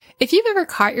If you've ever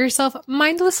caught yourself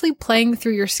mindlessly playing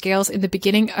through your scales in the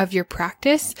beginning of your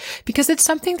practice because it's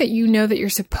something that you know that you're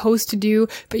supposed to do,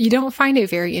 but you don't find it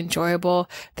very enjoyable,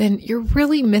 then you're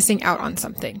really missing out on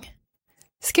something.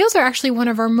 Scales are actually one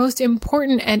of our most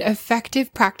important and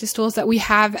effective practice tools that we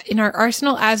have in our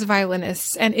arsenal as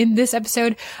violinists. And in this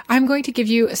episode, I'm going to give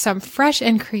you some fresh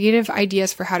and creative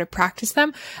ideas for how to practice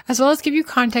them, as well as give you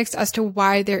context as to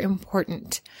why they're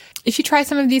important. If you try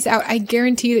some of these out, I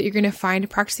guarantee that you're going to find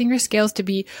practicing your scales to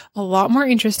be a lot more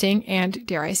interesting and,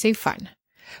 dare I say, fun.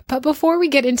 But before we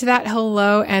get into that,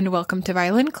 hello and welcome to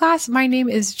Violin Class. My name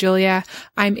is Julia.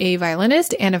 I'm a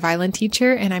violinist and a violin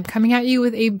teacher, and I'm coming at you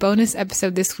with a bonus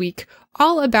episode this week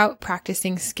all about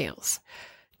practicing scales.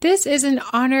 This is in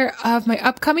honor of my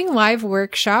upcoming live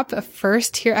workshop,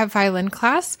 first here at Violin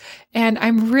Class, and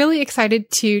I'm really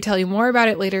excited to tell you more about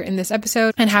it later in this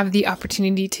episode and have the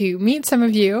opportunity to meet some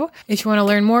of you. If you want to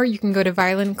learn more, you can go to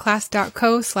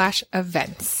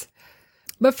violinclass.co/events.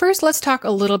 But first, let's talk a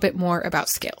little bit more about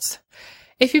scales.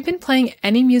 If you've been playing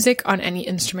any music on any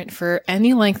instrument for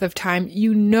any length of time,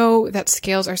 you know that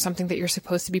scales are something that you're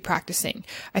supposed to be practicing.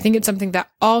 I think it's something that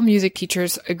all music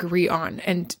teachers agree on.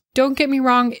 And don't get me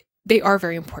wrong, they are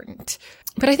very important.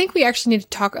 But I think we actually need to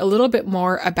talk a little bit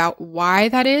more about why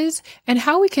that is and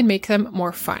how we can make them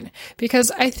more fun.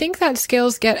 Because I think that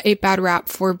scales get a bad rap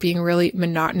for being really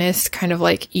monotonous, kind of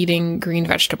like eating green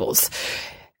vegetables.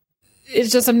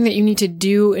 It's just something that you need to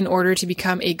do in order to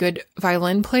become a good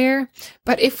violin player.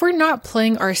 But if we're not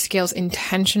playing our scales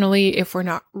intentionally, if we're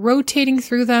not rotating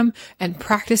through them and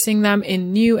practicing them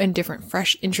in new and different,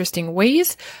 fresh, interesting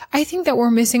ways, I think that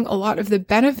we're missing a lot of the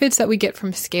benefits that we get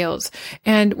from scales.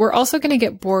 And we're also going to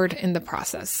get bored in the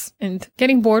process. And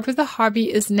getting bored with a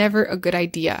hobby is never a good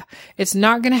idea. It's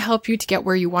not going to help you to get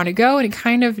where you want to go, and it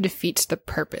kind of defeats the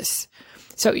purpose.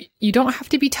 So you don't have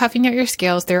to be toughing out your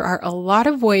scales. There are a lot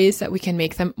of ways that we can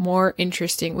make them more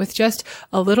interesting with just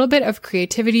a little bit of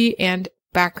creativity and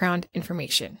background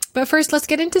information. But first, let's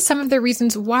get into some of the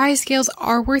reasons why scales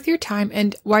are worth your time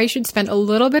and why you should spend a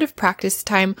little bit of practice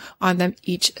time on them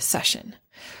each session.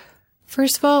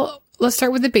 First of all, let's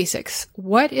start with the basics.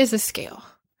 What is a scale?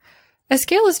 A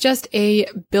scale is just a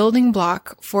building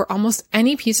block for almost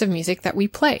any piece of music that we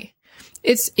play.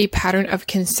 It's a pattern of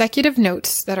consecutive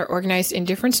notes that are organized in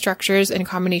different structures and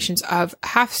combinations of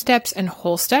half steps and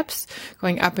whole steps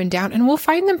going up and down, and we'll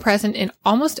find them present in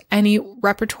almost any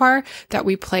repertoire that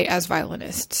we play as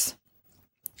violinists.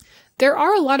 There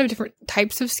are a lot of different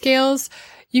types of scales.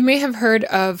 You may have heard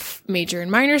of major and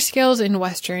minor scales in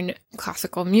Western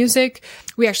classical music.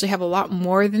 We actually have a lot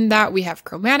more than that. We have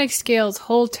chromatic scales,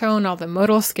 whole tone, all the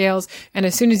modal scales. And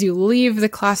as soon as you leave the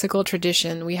classical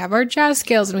tradition, we have our jazz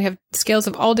scales, and we have scales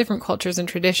of all different cultures and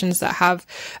traditions that have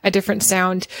a different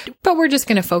sound. But we're just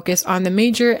going to focus on the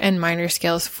major and minor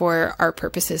scales for our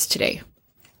purposes today.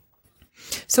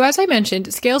 So as I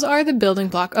mentioned, scales are the building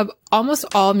block of almost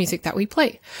all music that we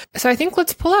play. So I think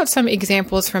let's pull out some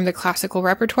examples from the classical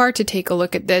repertoire to take a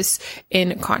look at this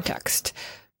in context.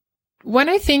 When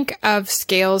I think of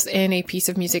scales in a piece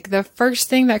of music, the first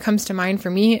thing that comes to mind for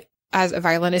me as a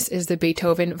violinist is the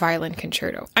Beethoven Violin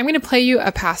Concerto. I'm going to play you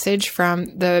a passage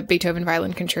from the Beethoven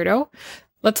Violin Concerto.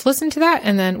 Let's listen to that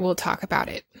and then we'll talk about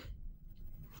it.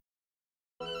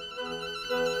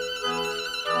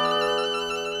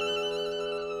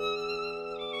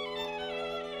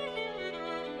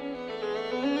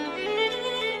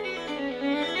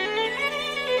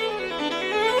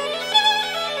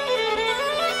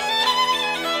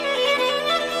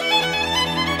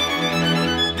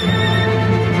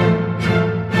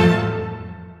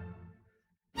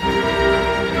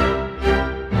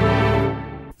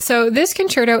 So this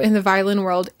concerto in the violin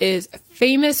world is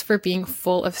famous for being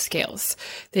full of scales.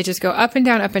 They just go up and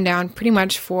down pretty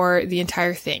much for the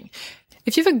entire thing.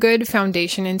 If you have a good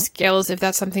foundation in scales, if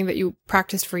that's something that you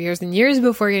practiced for years and years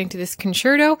before getting to this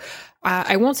concerto,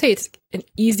 I won't say it's an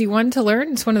easy one to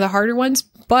learn. It's one of the harder ones,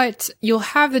 but you'll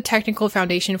have the technical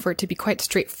foundation for it to be quite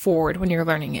straightforward when you're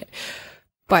learning it.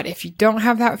 But if you don't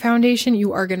have that foundation,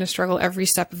 you are going to struggle every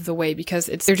step of the way because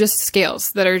they're just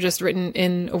scales that are just written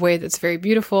in a way that's very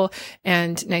beautiful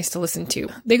and nice to listen to.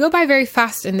 They go by very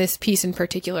fast in this piece in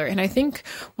particular. And I think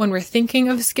when we're thinking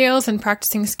of scales and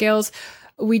practicing scales,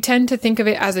 we tend to think of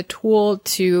it as a tool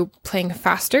to playing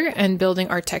faster and building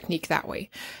our technique that way.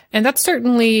 And that's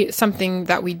certainly something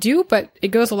that we do, but it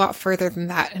goes a lot further than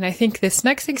that. And I think this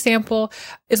next example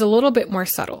is a little bit more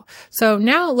subtle. So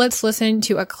now let's listen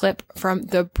to a clip from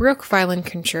the Bruch Violin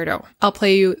Concerto. I'll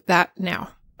play you that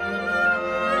now.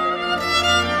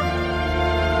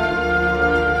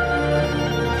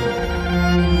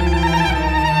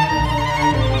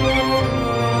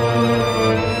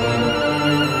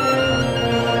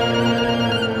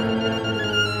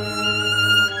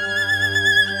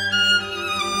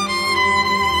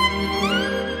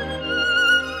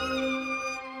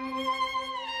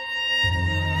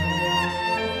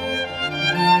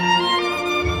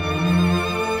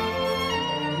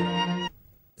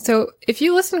 So if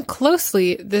you listen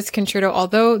closely, this concerto,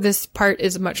 although this part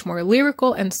is much more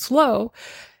lyrical and slow,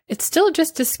 it's still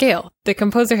just a scale. The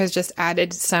composer has just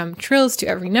added some trills to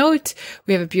every note.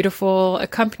 We have a beautiful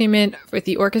accompaniment with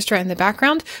the orchestra in the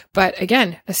background. But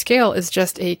again, a scale is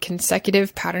just a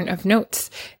consecutive pattern of notes.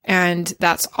 And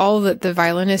that's all that the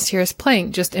violinist here is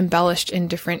playing, just embellished in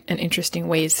different and interesting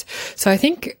ways. So I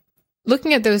think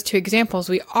looking at those two examples,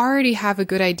 we already have a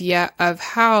good idea of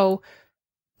how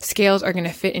scales are going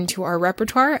to fit into our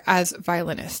repertoire as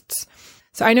violinists.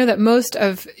 So I know that most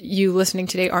of you listening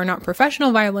today are not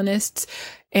professional violinists,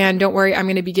 and don't worry, I'm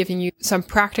going to be giving you some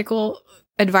practical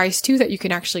advice too that you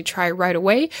can actually try right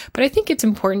away. But I think it's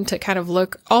important to kind of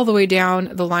look all the way down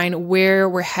the line where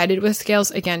we're headed with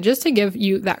scales, again, just to give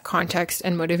you that context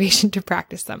and motivation to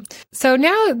practice them. So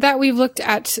now that we've looked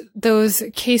at those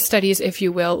case studies, if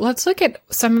you will, let's look at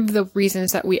some of the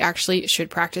reasons that we actually should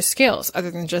practice scales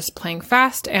other than just playing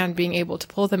fast and being able to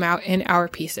pull them out in our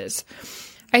pieces.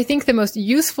 I think the most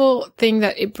useful thing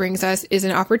that it brings us is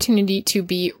an opportunity to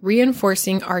be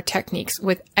reinforcing our techniques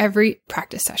with every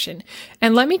practice session.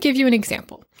 And let me give you an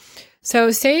example. So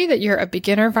say that you're a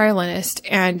beginner violinist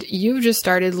and you've just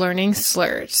started learning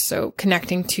slurs, so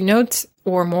connecting two notes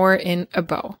or more in a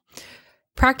bow.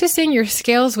 Practicing your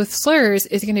scales with slurs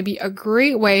is going to be a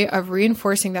great way of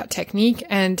reinforcing that technique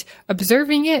and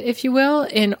observing it, if you will,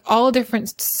 in all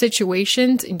different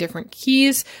situations, in different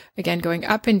keys, again, going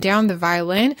up and down the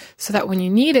violin, so that when you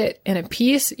need it in a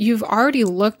piece, you've already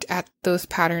looked at those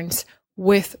patterns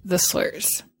with the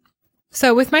slurs.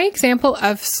 So with my example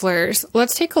of slurs,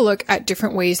 let's take a look at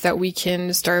different ways that we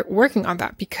can start working on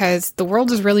that, because the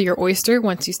world is really your oyster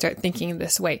once you start thinking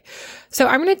this way. So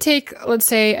I'm going to take, let's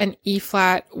say, an E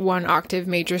flat 1 octave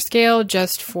major scale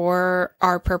just for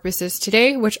our purposes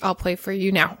today, which I'll play for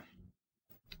you now.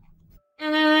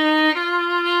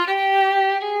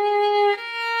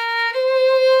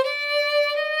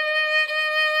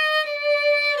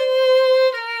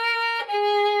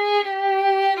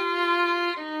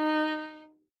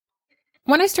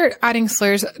 When I start adding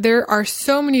slurs, there are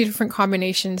so many different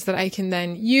combinations that I can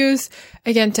then use,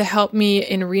 again, to help me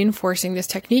in reinforcing this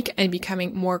technique and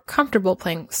becoming more comfortable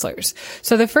playing slurs.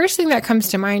 So the first thing that comes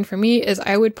to mind for me is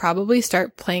I would probably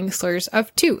start playing slurs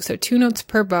of 2, so 2 notes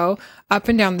per bow up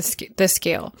and down the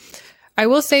scale. I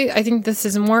will say I think this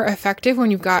is more effective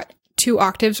when you've got 2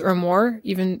 octaves or more,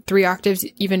 even 3 octaves,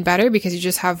 even better, because you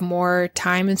just have more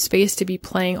time and space to be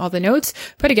playing all the notes.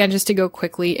 But again, just to go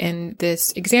quickly in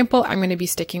this example, I'm going to be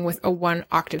sticking with a 1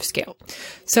 octave scale.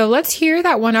 So let's hear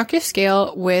that 1 octave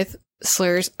scale with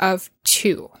slurs of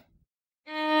 2.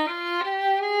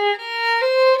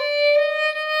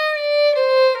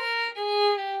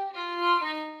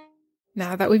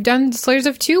 Now that we've done slurs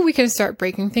of 2, we can start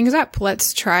breaking things up.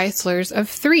 Let's try slurs of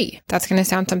 3. That's going to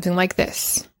sound something like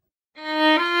this.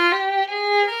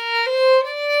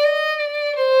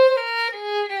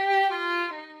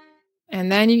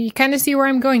 And then you kind of see where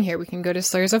I'm going here. We can go to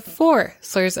slurs of 4,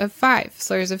 slurs of 5,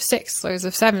 slurs of 6, slurs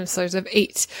of 7, slurs of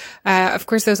 8. Of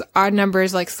course, those odd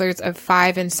numbers like slurs of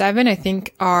 5 and 7, I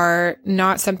think are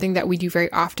not something that we do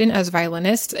very often as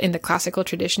violinists in the classical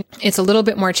tradition. It's a little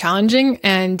bit more challenging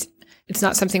and it's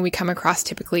not something we come across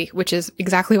typically, which is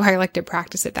exactly why I like to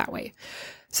practice it that way.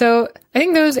 So I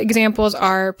think those examples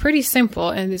are pretty simple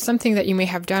and it's something that you may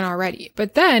have done already.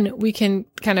 But then we can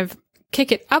kind of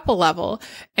kick it up a level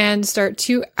and start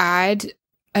to add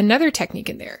another technique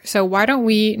in there. So why don't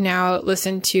we now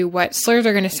listen to what slurs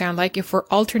are going to sound like if we're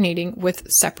alternating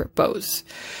with separate bows.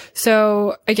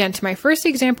 So again, to my first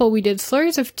example, we did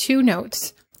slurs of 2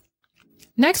 notes.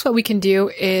 Next, what we can do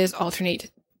is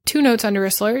alternate 2 notes under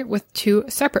a slur with 2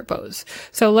 separate bows.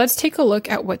 So let's take a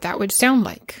look at what that would sound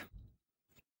like.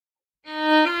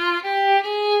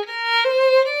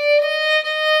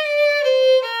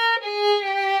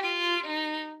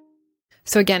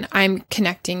 So again, I'm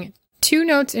connecting 2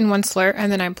 notes in 1 slur and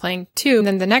then I'm playing 2. And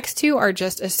then the next 2 are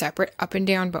just a separate up and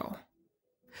down bow.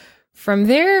 From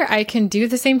there, I can do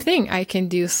the same thing. I can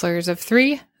do slurs of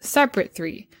 3, separate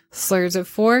 3, slurs of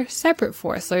 4, separate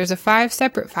 4, slurs of 5,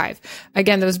 separate 5.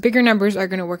 Again, those bigger numbers are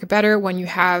going to work better when you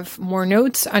have more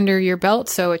notes under your belt.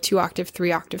 So a 2 octave,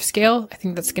 3 octave scale, I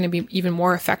think that's going to be even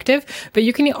more effective. But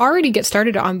you can already get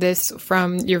started on this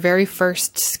from your very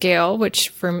first scale, which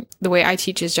from the way I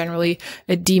teach is generally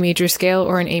a D major scale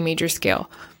or an A major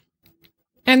scale.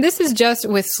 And this is just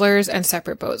with slurs and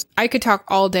separate bows. I could talk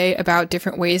all day about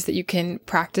different ways that you can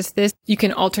practice this. You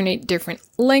can alternate different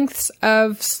lengths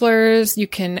of slurs. You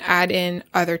can add in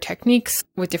other techniques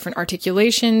with different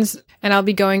articulations. And I'll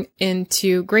be going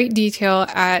into great detail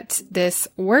at this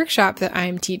workshop that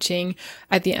I'm teaching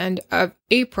at the end of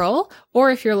April.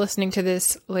 Or if you're listening to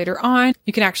this later on,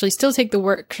 you can actually still take the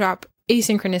workshop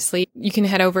asynchronously. You can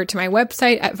head over to my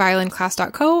website at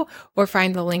violinclass.co or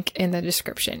find the link in the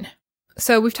description.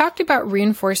 So we've talked about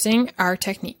reinforcing our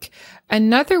technique.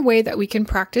 Another way that we can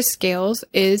practice scales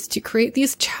is to create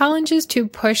these challenges to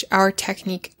push our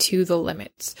technique to the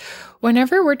limits.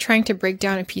 Whenever we're trying to break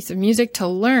down a piece of music to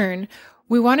learn,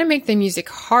 we want to make the music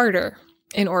harder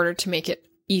in order to make it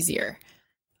easier.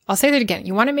 I'll say that again.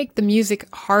 You want to make the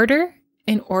music harder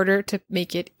in order to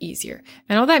make it easier.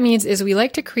 And all that means is we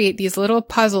like to create these little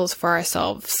puzzles for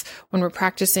ourselves when we're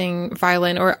practicing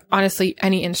violin or honestly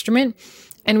any instrument.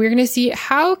 And we're going to see,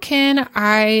 how can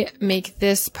I make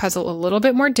this puzzle a little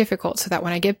bit more difficult so that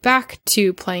when I get back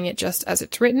to playing it just as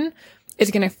it's written,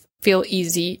 it's going to feel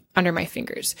easy under my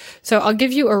fingers. So I'll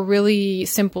give you a really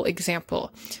simple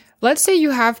example. Let's say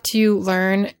you have to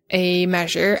learn a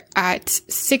measure at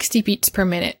 60 beats per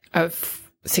minute of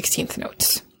 16th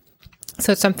notes.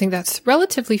 So it's something that's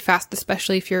relatively fast,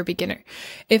 especially if you're a beginner.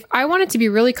 If I wanted to be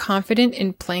really confident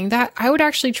in playing that, I would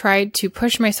actually try to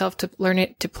push myself to learn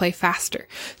it to play faster.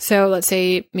 So let's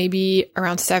say maybe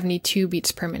around 72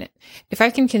 beats per minute. If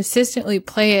I can consistently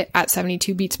play it at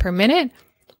 72 beats per minute,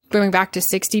 going back to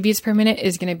 60 beats per minute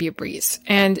is going to be a breeze.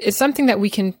 And it's something that we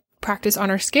can practice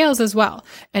on our scales as well,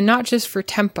 and not just for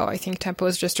tempo. I think tempo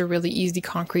is just a really easy,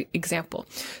 concrete example.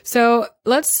 So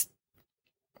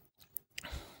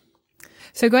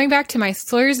going back to my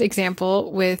slurs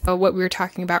example with what we were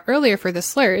talking about earlier for the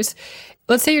slurs,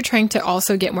 let's say you're trying to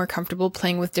also get more comfortable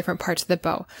playing with different parts of the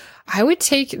bow. I would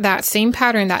take that same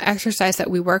pattern, that exercise that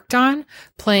we worked on,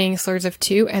 playing slurs of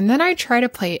 2, and then I try to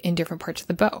play it in different parts of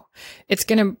the bow. It's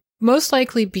going to most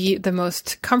likely be the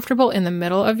most comfortable in the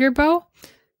middle of your bow.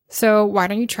 So why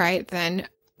don't you try it then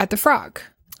at the frog?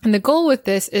 And the goal with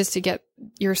this is to get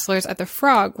your slurs at the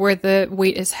frog where the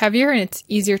weight is heavier and it's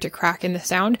easier to crack in the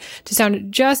sound to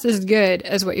sound just as good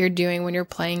as what you're doing when you're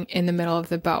playing in the middle of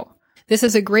the bow. This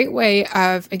is a great way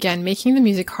of, again, making the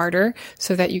music harder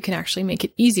so that you can actually make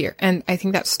it easier. And I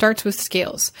think that starts with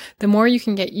scales. The more you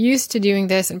can get used to doing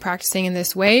this and practicing in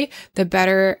this way, the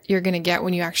better you're going to get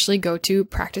when you actually go to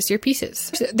practice your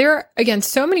pieces. There are, again,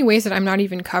 so many ways that I'm not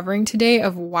even covering today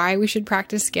of why we should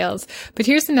practice scales. But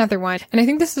here's another one. And I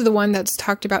think this is the one that's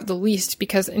talked about the least,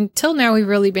 because until now we've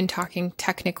really been talking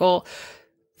technical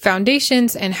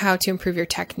foundations and how to improve your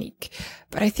technique.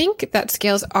 But I think that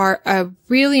scales are a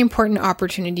really important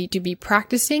opportunity to be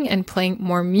practicing and playing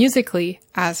more musically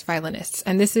as violinists.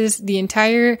 And this is the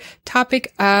entire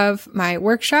topic of my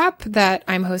workshop that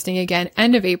I'm hosting again,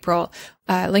 end of April.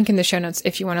 Link in the show notes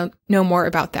if you want to know more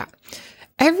about that.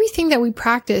 Everything that we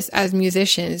practice as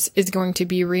musicians is going to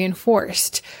be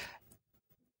reinforced.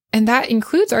 And that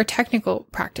includes our technical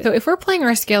practice. So if we're playing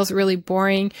our scales really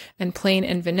boring and plain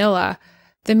and vanilla,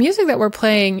 the music that we're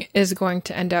playing is going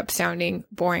to end up sounding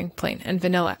boring, plain, and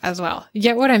vanilla as well. You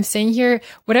get what I'm saying here?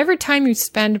 Whatever time you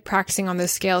spend practicing on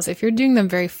those scales, if you're doing them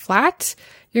very flat,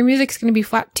 your music's going to be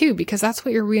flat too, because that's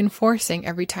what you're reinforcing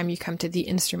every time you come to the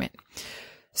instrument.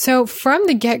 So from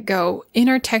the get-go, in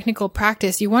our technical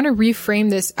practice, you want to reframe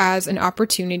this as an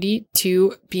opportunity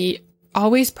to be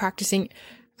always practicing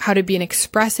how to be an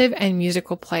expressive and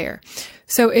musical player.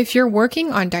 So if you're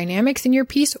working on dynamics in your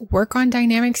piece, work on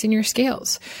dynamics in your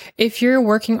scales. If you're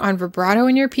working on vibrato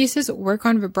in your pieces, work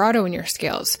on vibrato in your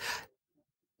scales.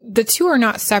 The two are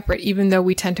not separate, even though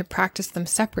we tend to practice them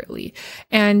separately.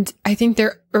 And I think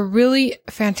they're a really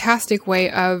fantastic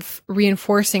way of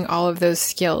reinforcing all of those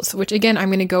skills, which again, I'm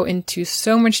going to go into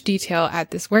so much detail at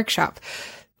this workshop.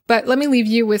 But let me leave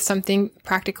you with something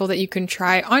practical that you can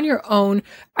try on your own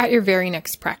at your very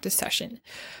next practice session.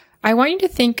 I want you to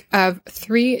think of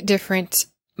 3 different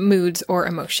moods or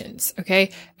emotions,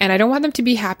 okay? And I don't want them to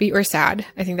be happy or sad.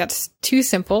 I think that's too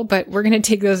simple, but we're going to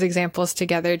take those examples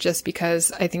together just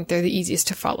because I think they're the easiest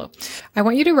to follow. I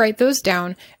want you to write those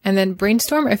down and then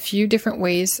brainstorm a few different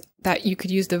ways that you could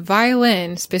use the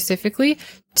violin specifically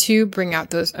to bring out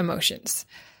those emotions.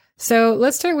 So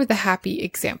let's start with the happy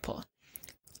example.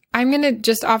 I'm going to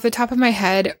just off the top of my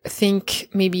head think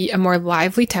maybe a more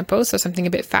lively tempo, so something a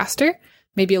bit faster,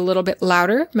 maybe a little bit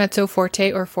louder, mezzo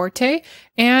forte or forte,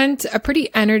 and a pretty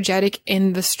energetic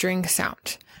in the string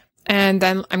sound. And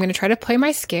then I'm going to try to play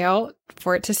my scale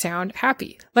for it to sound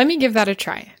happy. Let me give that a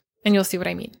try, and you'll see what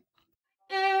I mean.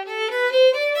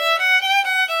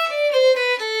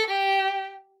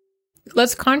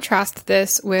 Let's contrast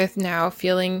this with now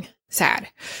feeling sad.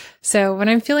 So when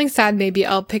I'm feeling sad, maybe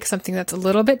I'll pick something that's a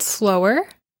little bit slower,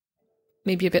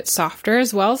 maybe a bit softer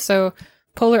as well. So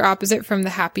polar opposite from the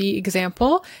happy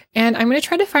example. And I'm going to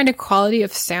try to find a quality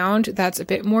of sound that's a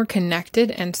bit more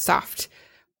connected and soft.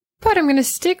 But I'm going to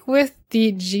stick with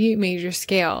the G major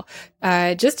scale,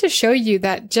 just to show you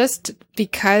that just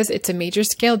because it's a major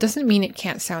scale doesn't mean it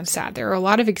can't sound sad. There are a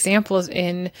lot of examples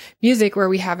in music where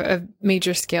we have a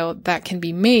major scale that can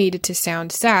be made to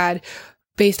sound sad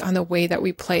based on the way that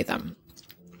we play them.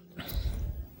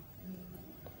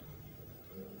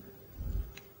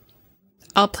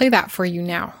 I'll play that for you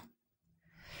now.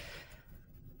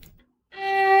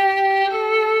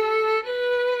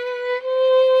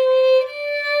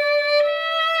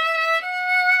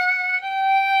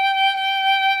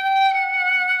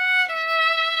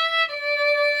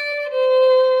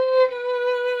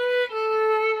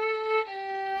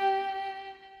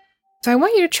 So I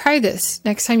want you to try this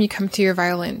next time you come to your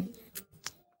violin.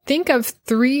 Think of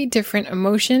 3 different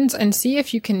emotions and see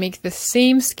if you can make the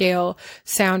same scale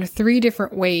sound 3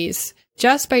 different ways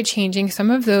just by changing some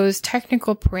of those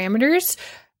technical parameters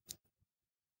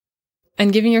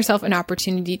and giving yourself an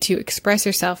opportunity to express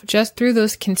yourself just through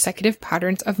those consecutive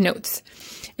patterns of notes.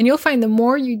 And you'll find the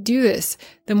more you do this,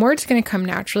 the more it's going to come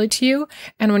naturally to you.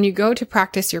 And when you go to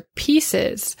practice your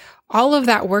pieces, all of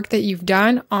that work that you've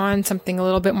done on something a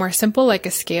little bit more simple like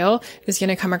a scale is going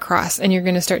to come across, and you're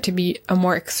going to start to be a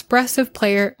more expressive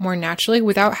player more naturally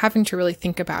without having to really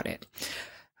think about it.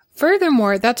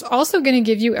 Furthermore, that's also going to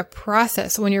give you a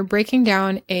process when you're breaking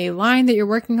down a line that you're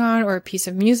working on or a piece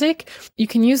of music. You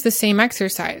can use the same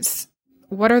exercise.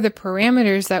 What are the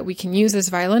parameters that we can use as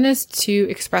violinists to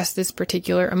express this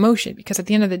particular emotion? Because at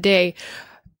the end of the day,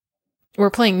 we're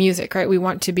playing music, right? We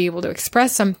want to be able to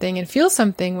express something and feel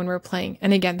something when we're playing.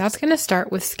 And again, that's going to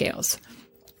start with scales.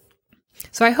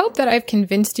 So I hope that I've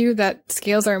convinced you that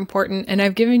scales are important, and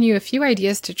I've given you a few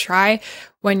ideas to try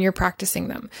when you're practicing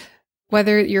them.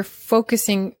 Whether you're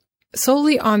focusing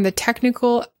solely on the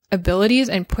technical abilities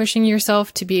and pushing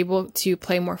yourself to be able to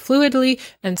play more fluidly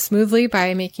and smoothly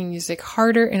by making music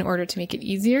harder in order to make it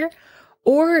easier,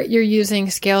 or you're using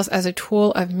scales as a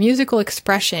tool of musical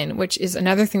expression, which is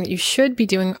another thing that you should be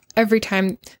doing every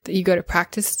time that you go to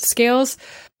practice scales,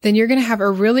 then you're going to have a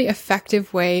really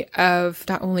effective way of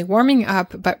not only warming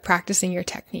up, but practicing your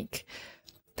technique.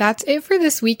 That's it for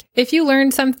this week. If you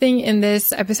learned something in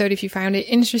this episode, if you found it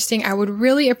interesting, I would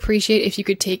really appreciate if you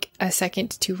could take a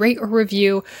second to rate or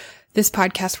review this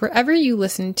podcast wherever you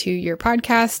listen to your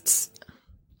podcasts.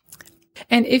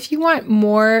 And if you want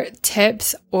more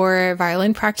tips or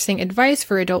violin practicing advice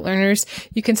for adult learners,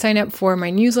 you can sign up for my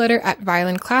newsletter at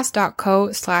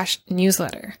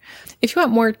violinclass.co/newsletter. If you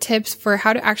want more tips for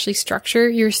how to actually structure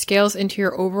your scales into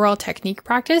your overall technique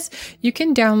practice, you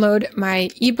can download my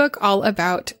ebook all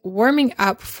about warming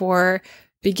up for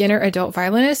beginner adult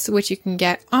violinists, which you can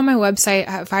get on my website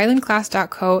at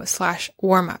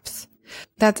violinclass.co/warmups.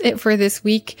 That's it for this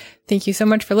week. Thank you so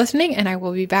much for listening, and I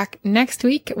will be back next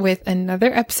week with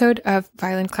another episode of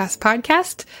Violin Class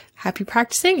Podcast. Happy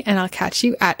practicing, and I'll catch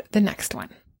you at the next one.